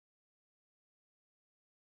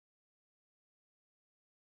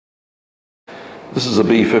This is a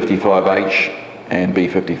B55H and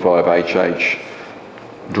B55HH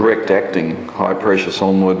direct acting high pressure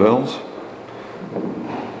solenoid valves.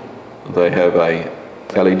 They have a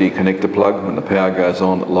LED connector plug. When the power goes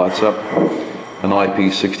on, it lights up. An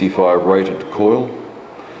IP65 rated coil.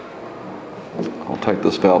 I'll take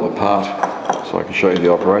this valve apart so I can show you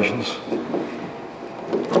the operations.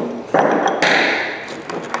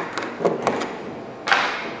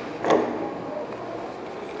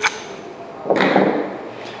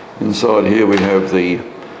 Inside here we have the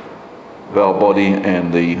valve body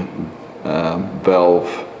and the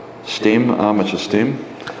valve stem, armature stem.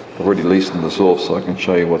 I've already loosened this off so I can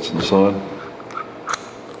show you what's inside.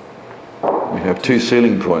 We have two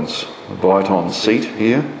sealing points, a Viton seat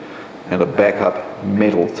here and a backup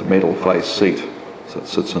metal to metal face seat. So it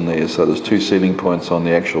sits in there, so there's two sealing points on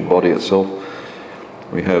the actual body itself.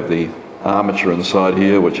 We have the armature inside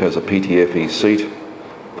here which has a PTFE seat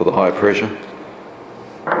for the high pressure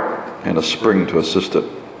and a spring to assist it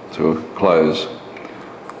to close.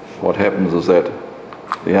 What happens is that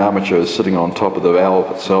the armature is sitting on top of the valve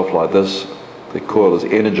itself like this. The coil is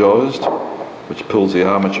energized, which pulls the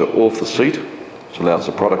armature off the seat, which allows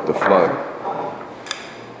the product to flow.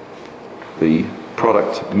 The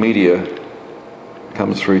product media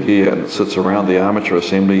comes through here and it sits around the armature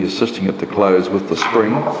assembly, assisting it to close with the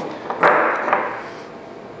spring,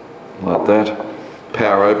 like that.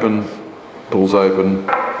 Power open, pulls open,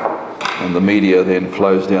 and the media then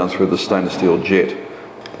flows down through the stainless steel jet.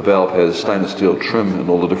 The valve has stainless steel trim in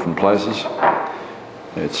all the different places.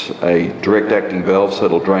 It's a direct acting valve, so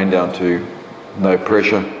it'll drain down to no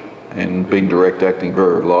pressure, and being direct acting,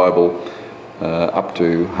 very reliable, up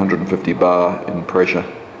to 150 bar in pressure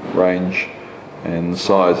range, and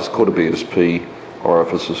size is quarter BSP,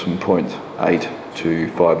 orifices from 0.8 to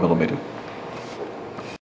 5 millimetre.